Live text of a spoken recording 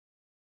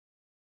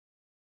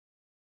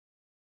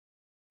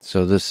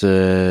So this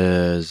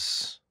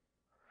is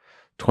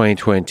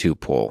 2022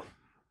 polls.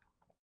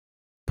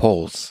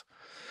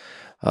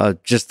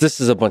 This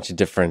is a bunch of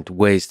different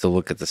ways to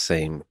look at the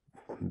same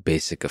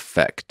basic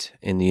effect.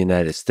 In the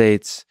United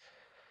States,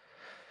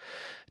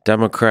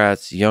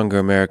 Democrats, younger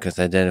Americans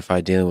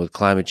identify dealing with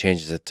climate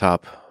change as a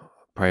top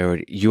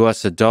priority.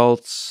 U.S.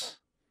 adults,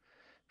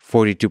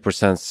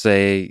 42%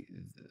 say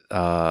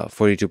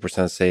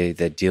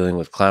that dealing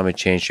with climate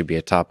change should be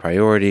a top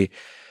priority.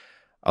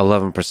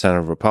 11%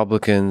 of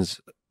Republicans,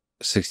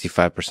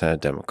 65% of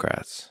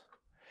Democrats.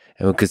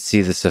 And we could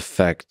see this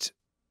effect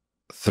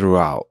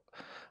throughout.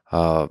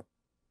 46%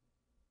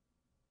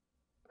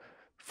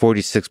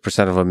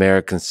 of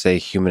Americans say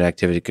human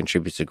activity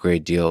contributes a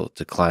great deal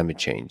to climate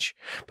change.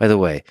 By the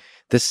way,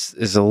 this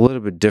is a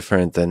little bit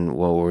different than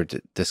what we're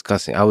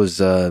discussing. I was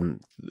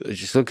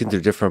just looking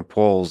through different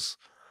polls.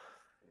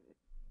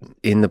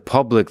 In the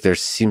public, there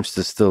seems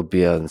to still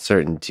be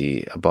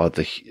uncertainty about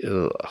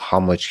how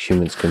much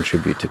humans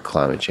contribute to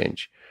climate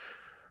change,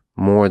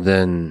 more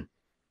than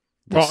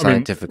the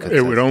scientific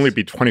consensus. It would only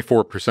be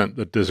 24%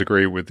 that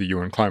disagree with the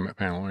UN climate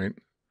panel, right?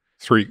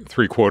 Three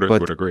quarters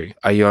would agree.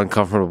 Are you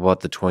uncomfortable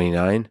about the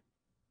 29?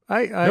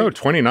 No,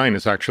 29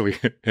 is actually,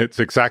 it's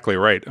exactly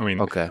right. I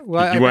mean, okay.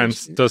 The UN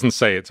doesn't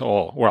say it's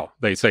all. Well,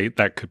 they say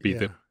that could be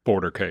the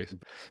border case.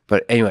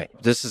 But anyway,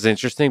 this is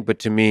interesting. But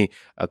to me,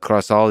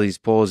 across all these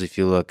polls, if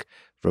you look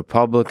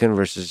Republican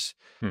versus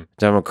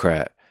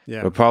Democrat,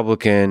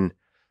 Republican,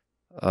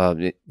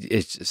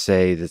 it's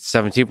say that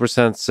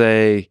 17%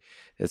 say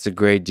it's a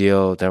great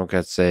deal.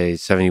 Democrats say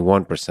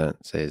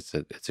 71% say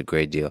it's a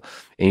great deal.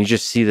 And you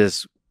just see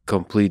this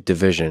complete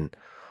division.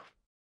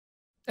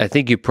 I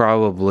think you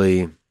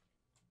probably,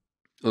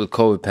 with the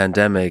COVID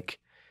pandemic,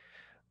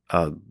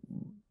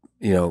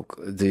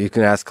 you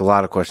can ask a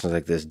lot of questions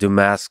like this. Do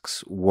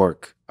masks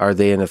work? Are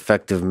they an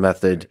effective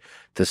method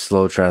to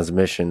slow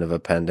transmission of a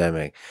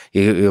pandemic?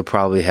 You'll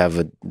probably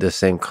have the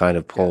same kind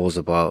of polls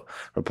about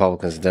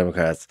Republicans and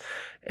Democrats.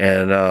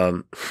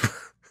 And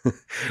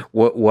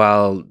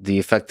while the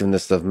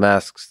effectiveness of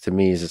masks to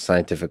me is a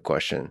scientific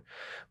question,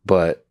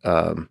 but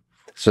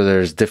so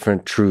there's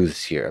different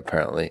truths here,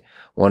 apparently.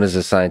 One is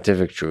a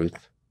scientific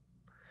truth.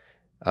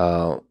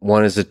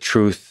 One is a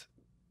truth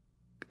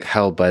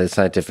held by the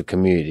scientific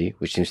community,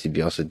 which seems to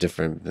be also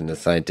different than the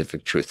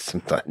scientific truth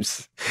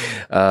sometimes.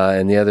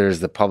 And the other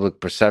is the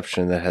public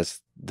perception that's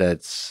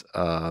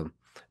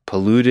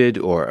polluted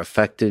or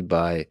affected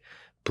by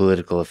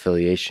political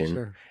affiliation.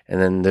 Sure. And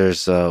then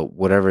there's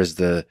whatever is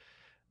the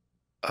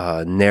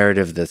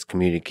narrative that's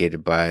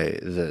communicated by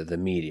the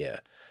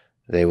media.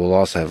 They will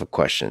also have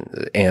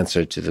the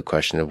answer to the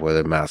question of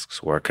whether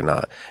masks work or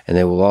not. And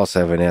they will also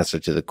have an answer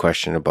to the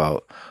question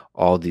about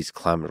all these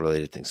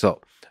climate-related things.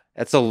 So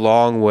that's a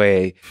long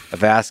way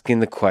of asking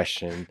the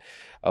question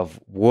of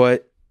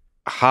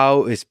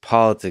how is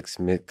politics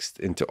mixed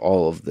into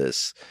all of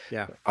this?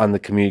 Yeah. On the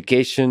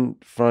communication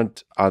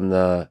front, on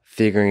the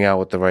figuring out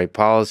what the right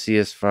policy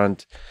is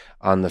front,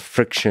 on the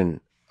friction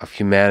of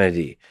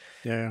humanity.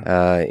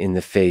 In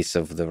the face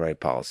of the right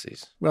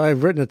policies. Well,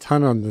 I've written a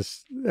ton on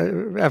this.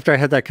 After I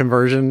had that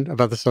conversion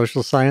about the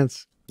social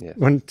science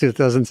in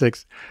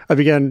 2006, I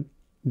began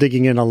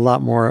digging in a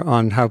lot more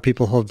on how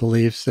people hold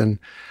beliefs and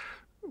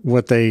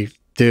what they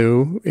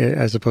do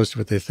as opposed to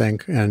what they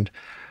think, and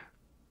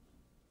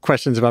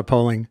questions about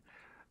polling.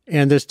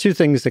 And there's two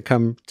things that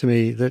come to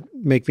me that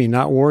make me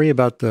not worry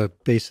about the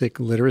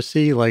basic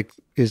literacy, like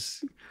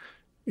is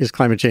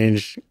climate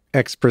change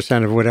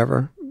X% of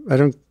whatever. I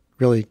don't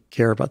really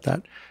care about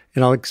that.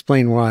 And I'll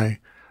explain why.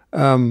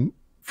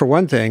 For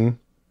one thing,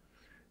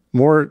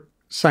 more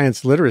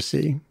science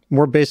literacy,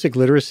 more basic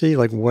literacy,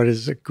 like what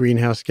is a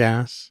greenhouse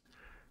gas,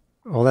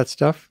 all that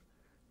stuff.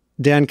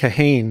 Dan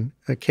Kahan,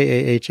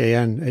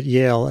 Kahan at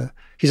Yale,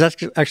 he's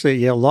actually at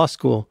Yale Law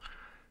School.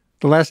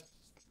 The last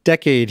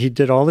decade, he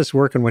did all this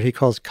work on what he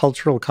calls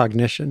cultural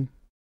cognition,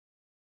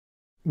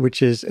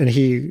 and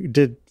he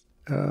did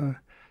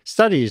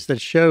studies that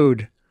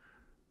showed,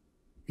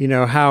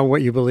 how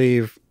what you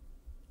believe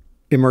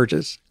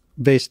emerges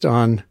based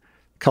on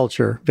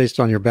culture, based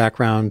on your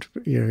background,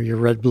 your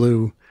red,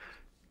 blue,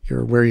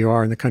 where you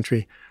are in the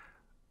country.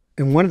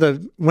 And one of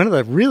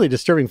the really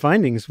disturbing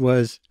findings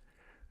was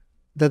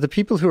that the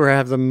people who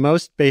have the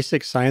most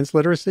basic science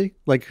literacy,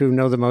 like who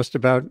know the most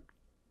about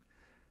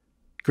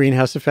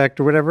greenhouse effect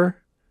or whatever,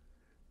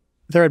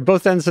 they're at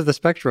both ends of the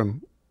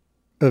spectrum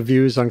of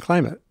views on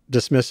climate,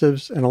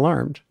 dismissives and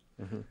alarmed.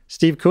 Mm-hmm.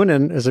 Steve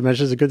Koonin, as I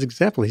mentioned, is a good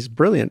example. He's a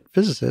brilliant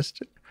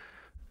physicist.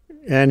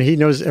 And he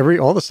knows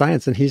all the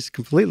science, and he's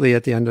completely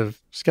at the end of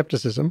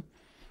skepticism.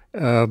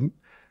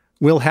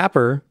 Will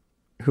Happer,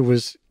 who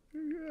was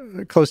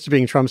close to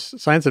being Trump's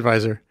science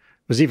advisor,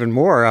 was even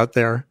more out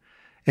there.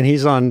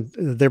 And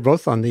they're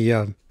both on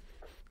the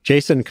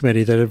Jason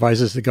committee that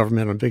advises the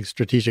government on big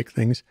strategic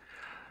things.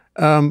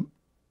 And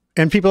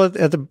people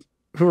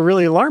who are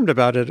really alarmed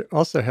about it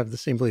also have the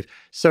same belief.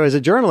 So as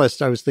a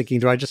journalist, I was thinking,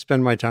 do I just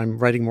spend my time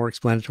writing more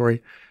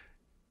explanatory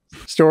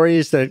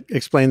stories that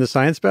explain the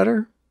science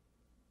better?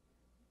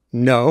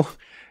 No.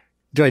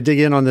 do I dig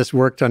in on this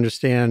work to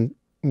understand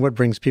what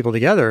brings people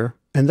together?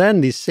 And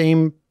then these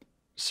same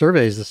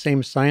surveys, the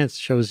same science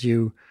shows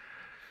you,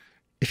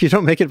 if you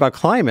don't make it about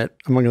climate,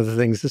 among other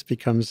things, this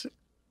becomes,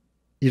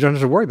 you don't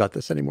have to worry about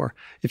this anymore.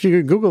 If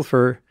you Google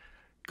for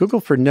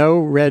no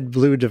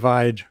red-blue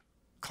divide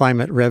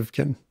climate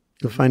Revkin,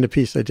 you'll find a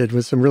piece I did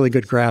with some really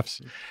good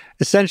graphs.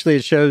 Essentially,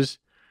 it shows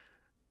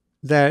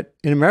that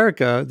in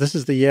America, this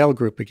is the Yale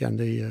group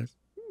again,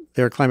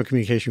 their climate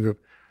communication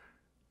group,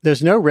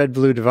 there's no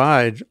red-blue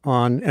divide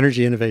on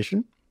energy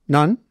innovation,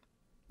 none.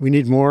 We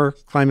need more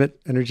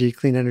climate energy,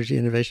 clean energy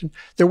innovation.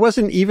 There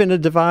wasn't even a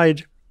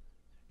divide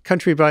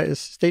country by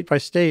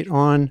state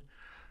on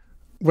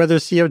whether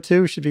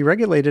CO2 should be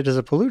regulated as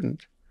a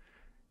pollutant.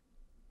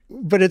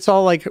 But it's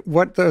all like,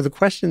 what are the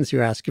questions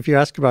you ask? If you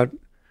ask about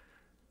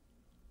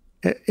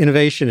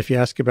innovation, if you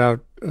ask about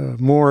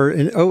more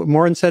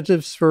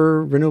incentives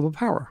for renewable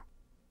power,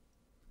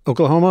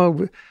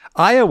 Oklahoma,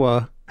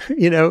 Iowa,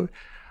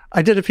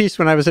 I did a piece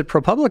when I was at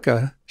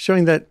ProPublica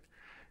showing that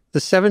the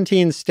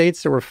 17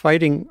 states that were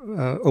fighting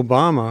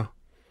Obama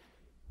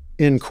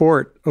in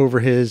court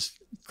over his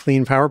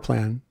clean power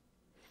plan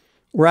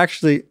were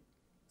actually,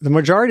 the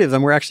majority of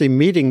them were actually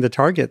meeting the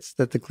targets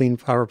that the clean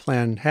power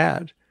plan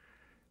had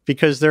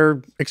because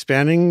they're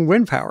expanding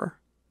wind power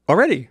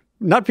already.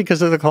 Not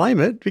because of the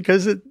climate,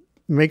 because it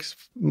makes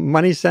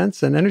money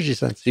sense and energy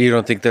sense. So you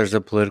don't think there's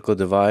a political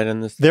divide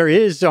in this? There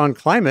is on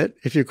climate,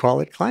 if you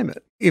call it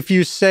climate. If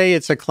you say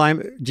it's a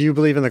climate, do you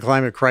believe in the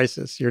climate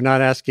crisis? You're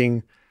not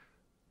asking,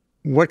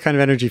 what kind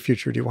of energy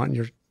future do you want in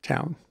your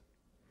town?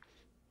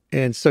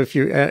 And so if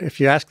you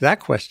ask that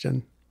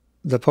question,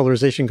 the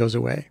polarization goes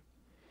away.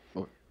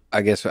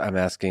 I guess what I'm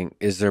asking,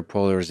 is there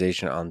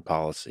polarization on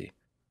policy?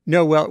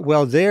 No,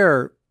 well,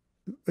 there,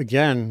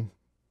 again,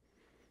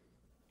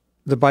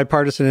 the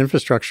bipartisan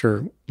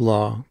infrastructure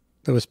law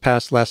that was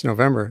passed last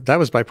November, that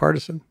was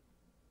bipartisan.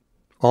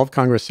 All of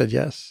Congress said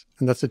yes.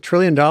 And that's $1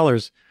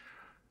 trillion,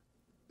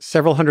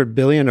 several hundred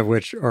billion of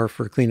which are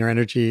for cleaner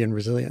energy and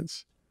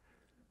resilience.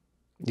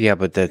 Yeah,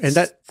 but but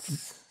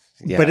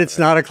it's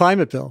not a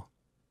climate bill,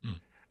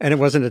 and it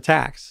wasn't a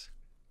tax.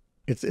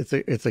 It's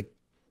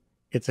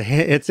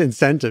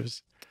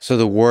incentives. So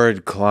the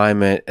word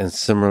climate and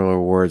similar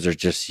words are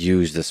just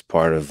used as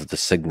part of the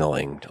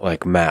signaling,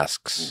 like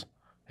masks.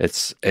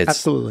 It's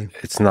absolutely.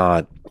 It's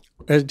not.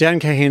 As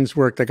Dan Kahan's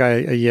work, the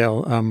guy at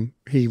Yale,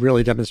 he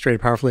really demonstrated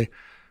powerfully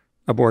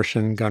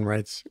abortion, gun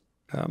rights,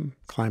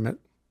 climate,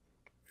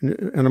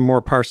 and a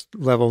more parsed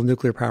level,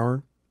 nuclear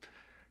power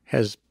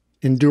has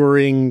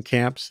enduring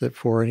camps that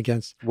for and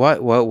against. Why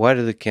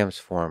do the camps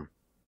form?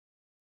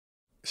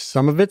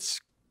 Some of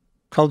it's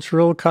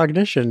cultural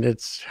cognition.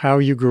 It's how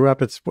you grew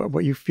up. It's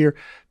what you fear.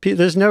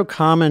 There's no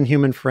common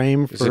human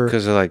frame for. Is it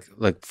because of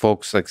like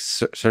folks, like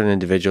certain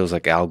individuals,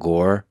 like Al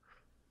Gore?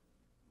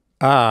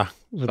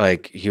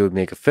 Like he would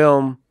make a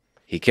film.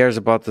 He cares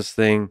about this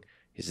thing.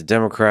 He's a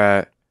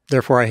Democrat.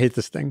 Therefore, I hate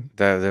this thing.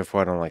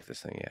 Therefore, I don't like this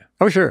thing. Yeah.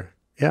 Oh, sure.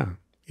 Yeah.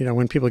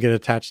 When people get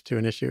attached to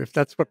an issue, if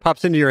that's what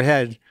pops into your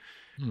head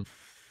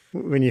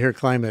when you hear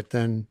climate,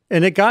 then,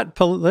 and it got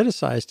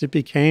politicized. It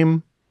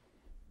became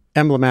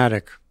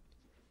emblematic.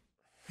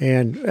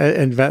 And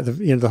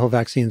the whole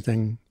vaccine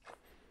thing.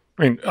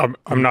 I mean,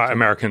 I'm not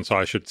American, so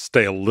I should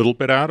stay a little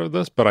bit out of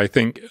this, but I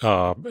think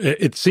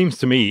it seems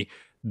to me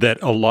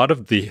that a lot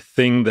of the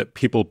thing that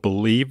people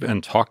believe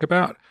and talk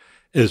about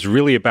is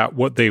really about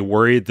what they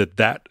worry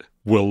that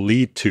will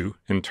lead to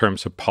in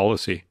terms of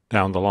policy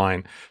down the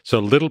line. So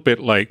a little bit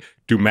like,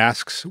 do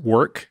masks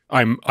work?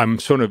 I'm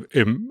sort of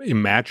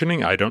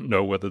imagining, I don't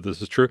know whether this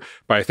is true,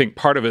 but I think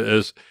part of it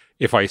is,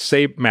 if I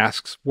say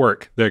masks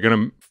work, they're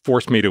going to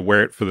force me to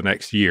wear it for the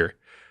next year.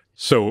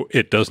 So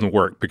it doesn't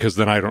work because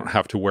then I don't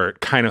have to wear it,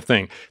 kind of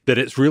thing. That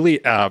it's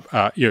really,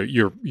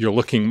 you're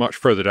looking much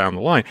further down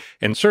the line.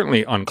 And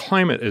certainly on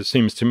climate, it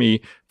seems to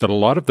me that a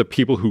lot of the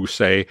people who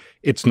say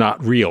it's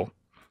not real,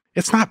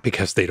 it's not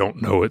because they don't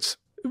know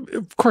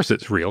of course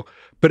it's real,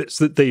 but it's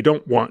that they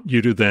don't want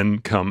you to then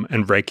come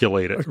and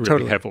regulate it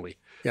really heavily.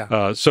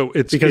 Yeah. So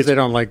it's because they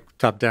don't like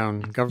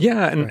top-down government.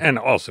 Yeah, and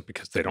also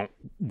because they don't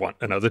want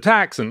another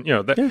tax, and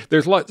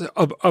there's lots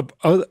of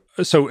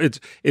so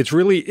it's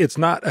really, it's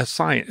not a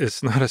science,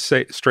 it's not a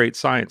straight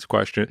science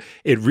question.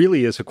 It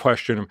really is a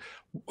question of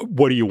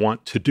what do you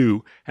want to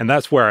do, and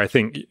that's where I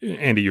think,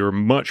 Andy, you're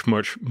much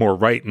more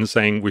right in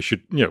saying we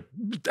should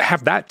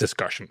have that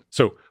discussion.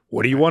 So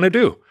what do you want to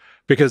do?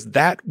 Because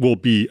that will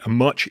be a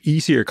much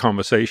easier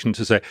conversation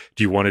to say,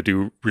 do you want to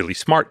do really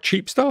smart,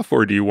 cheap stuff,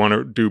 or do you want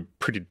to do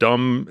pretty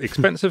dumb,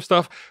 expensive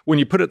stuff? When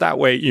you put it that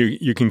way,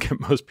 you can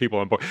get most people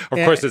on board. Of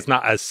course, it's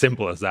not as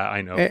simple as that,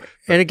 I know.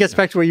 And it gets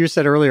back to what you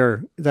said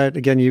earlier, that,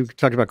 again, you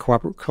talked about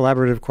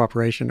collaborative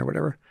cooperation or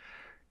whatever.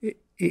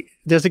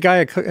 There's a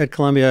guy at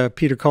Columbia,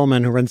 Peter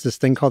Coleman, who runs this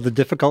thing called the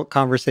Difficult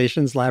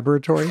Conversations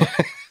Laboratory.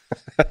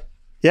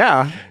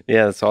 Yeah.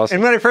 Yeah, that's awesome.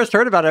 And when I first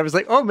heard about it, I was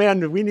like, oh,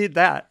 man, we need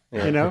that,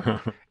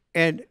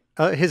 And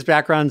his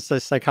background's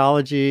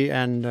psychology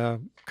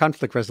and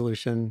conflict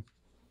resolution,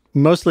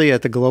 mostly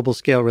at the global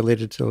scale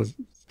related to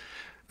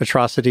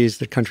atrocities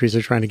that countries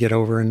are trying to get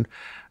over. And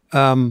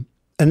And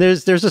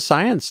there's a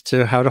science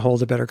to how to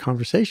hold a better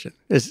conversation.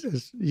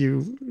 As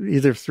you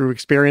either through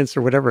experience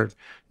or whatever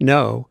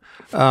know,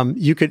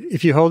 you could,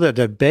 if you hold a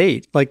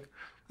debate, like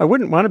I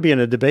wouldn't want to be in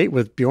a debate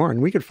with Bjorn.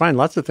 We could find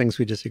lots of things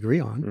we disagree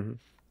on,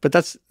 but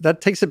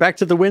that takes it back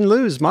to the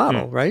win-lose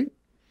model, right?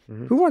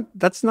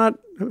 That's not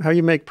how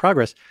you make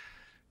progress.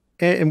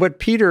 And what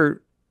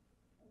Peter,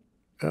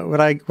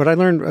 what I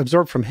learned,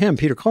 absorbed from him,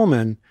 Peter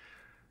Coleman,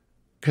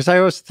 because I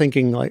was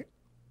thinking like,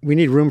 we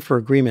need room for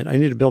agreement. I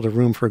need to build a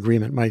room for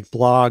agreement. My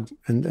blog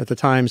and at the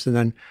Times, and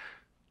then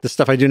the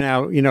stuff I do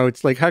now,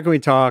 it's like, how can we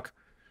talk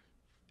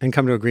and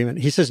come to agreement?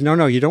 He says,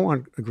 no, you don't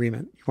want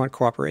agreement. You want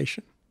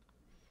cooperation.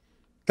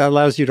 That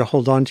allows you to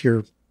hold on to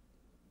your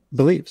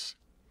beliefs.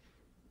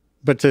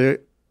 But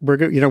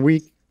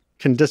we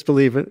can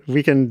disbelieve it.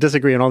 We can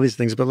disagree on all these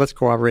things, but let's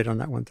cooperate on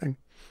that one thing.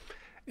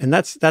 And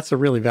that's a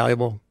really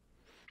valuable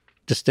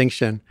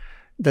distinction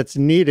that's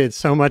needed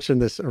so much in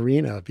this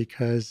arena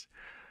because,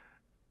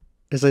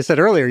 as I said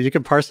earlier, you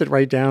can parse it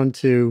right down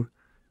to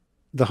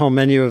the whole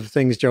menu of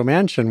things Joe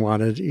Manchin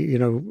wanted,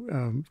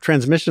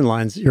 transmission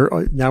lines.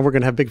 Now we're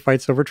going to have big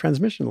fights over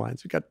transmission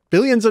lines. We've got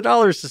billions of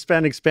dollars to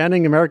spend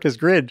expanding America's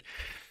grid.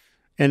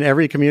 And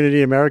every community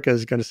in America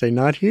is going to say,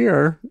 not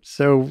here.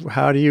 So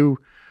how do you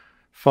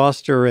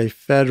foster a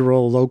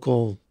federal,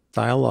 local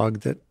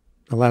dialogue that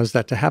allows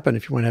that to happen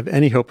if you want to have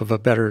any hope of a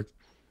better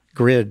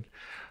grid?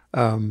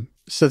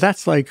 So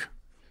that's like,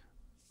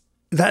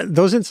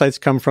 those insights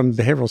come from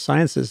behavioral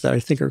sciences that I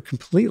think are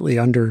completely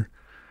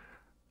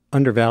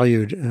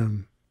undervalued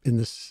in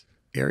this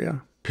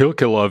area.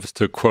 Pilke loves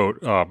to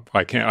quote,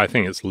 I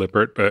think it's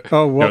Lippert, but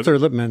Walter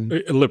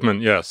Lippmann.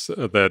 Lippmann, yes,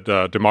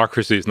 that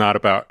democracy is not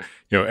about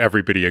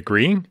everybody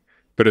agreeing,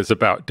 but it's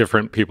about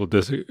different people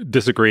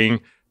disagreeing,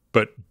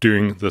 but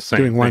doing the same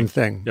doing one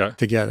thing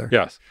together.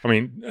 Yes, I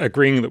mean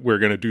agreeing that we're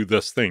going to do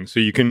this thing, so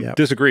you can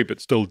disagree but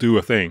still do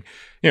a thing.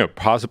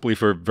 Possibly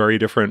for very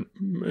different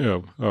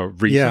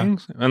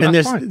reasons, and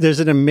that's fine. There's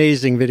an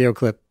amazing video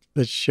clip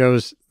that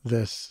shows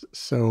this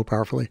so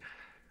powerfully.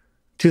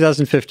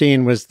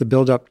 2015 was the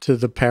build-up to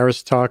the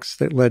Paris talks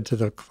that led to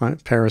the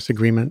Paris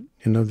Agreement,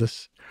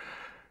 this.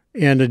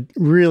 And a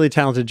really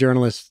talented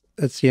journalist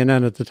at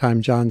CNN at the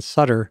time, John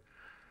Sutter,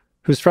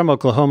 who's from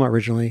Oklahoma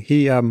originally,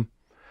 he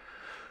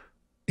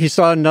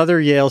saw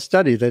another Yale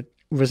study that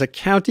was a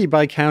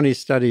county-by-county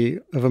study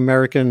of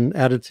American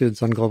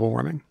attitudes on global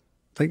warming,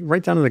 like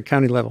right down to the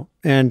county level.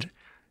 And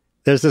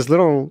there's this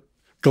little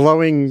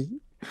glowing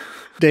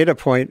data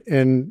point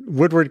in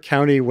Woodward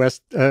County,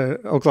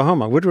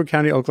 Oklahoma. Woodward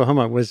County,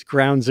 Oklahoma was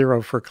ground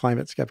zero for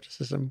climate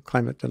skepticism,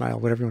 climate denial,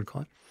 whatever you want to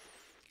call it.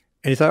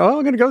 And he thought,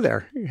 I'm going to go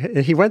there. And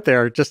he went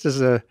there just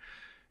to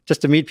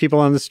meet people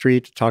on the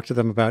street, to talk to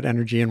them about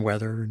energy and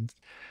weather.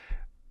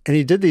 And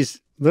he did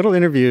these little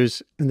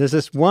interviews. And there's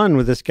this one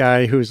with this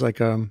guy who's like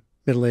a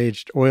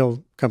middle-aged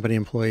oil company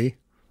employee,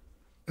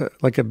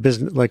 like a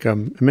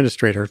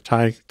administrator,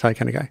 Thai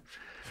kind of guy.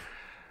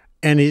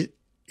 And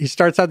he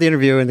starts out the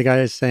interview and the guy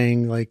is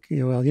saying like,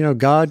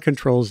 God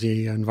controls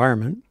the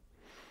environment.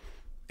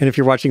 And if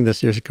you're watching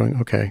this, you're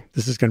going, okay,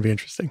 this is going to be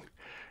interesting.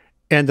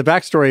 And the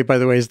backstory, by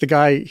the way, is the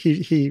guy,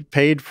 he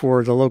paid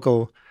for the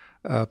local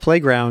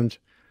playground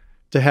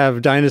to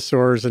have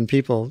dinosaurs and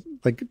people,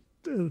 like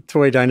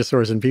toy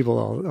dinosaurs and people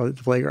all at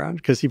the playground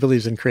because he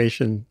believes in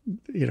creation,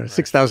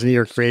 6,000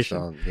 year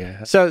creation.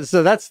 So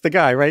that's the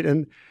guy, right?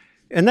 And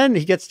then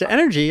he gets to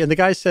energy and the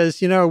guy says,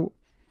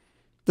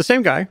 the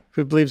same guy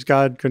who believes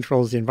God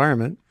controls the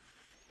environment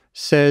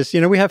says,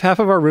 we have half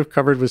of our roof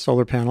covered with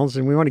solar panels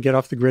and we want to get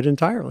off the grid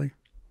entirely.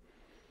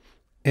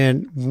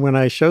 And when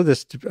I show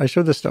this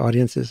to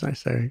audiences, I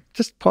say,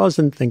 just pause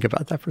and think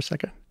about that for a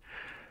second.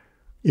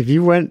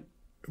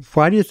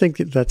 Why do you think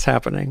that's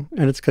happening?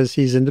 And it's because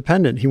he's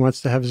independent. He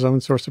wants to have his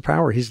own source of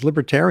power. He's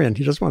libertarian.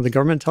 He doesn't want the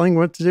government telling him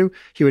what to do.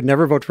 He would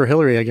never vote for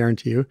Hillary, I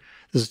guarantee you.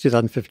 This is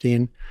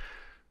 2015.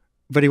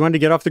 But he wanted to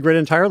get off the grid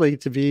entirely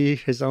to be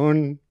his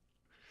own,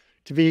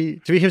 to be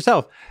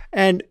himself.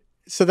 And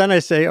so then I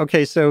say,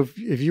 okay, so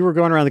if you were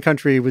going around the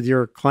country with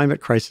your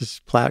climate crisis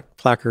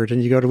placard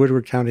and you go to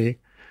Woodward County,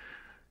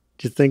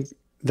 do you think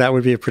that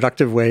would be a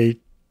productive way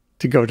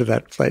to go to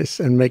that place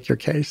and make your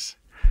case?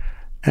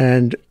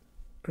 And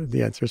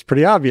the answer is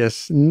pretty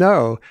obvious.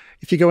 No.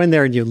 If you go in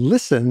there and you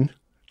listen,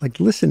 like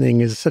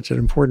listening is such an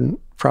important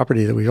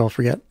property that we all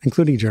forget,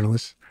 including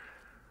journalists,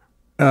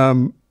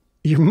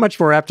 you're much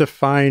more apt to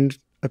find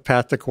a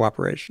path to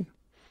cooperation.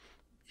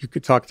 You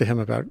could talk to him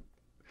about,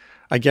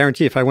 I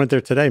guarantee if I went there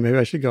today, maybe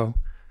I should go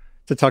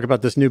to talk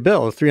about this new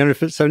bill,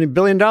 $370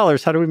 billion.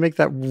 How do we make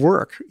that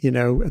work,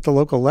 at the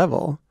local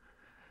level?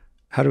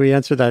 How do we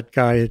answer that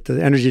guy at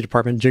the energy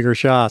department, Jigar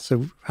Shah?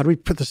 So how do we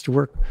put this to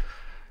work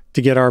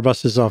to get our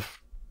buses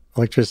off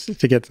electricity,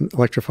 to get them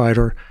electrified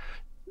or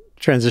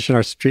transition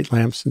our street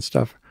lamps and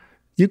stuff?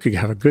 You could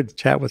have a good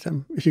chat with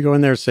him. If you go in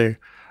there and say,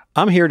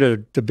 I'm here to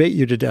debate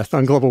you to death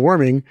on global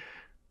warming,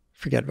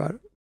 forget about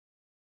it.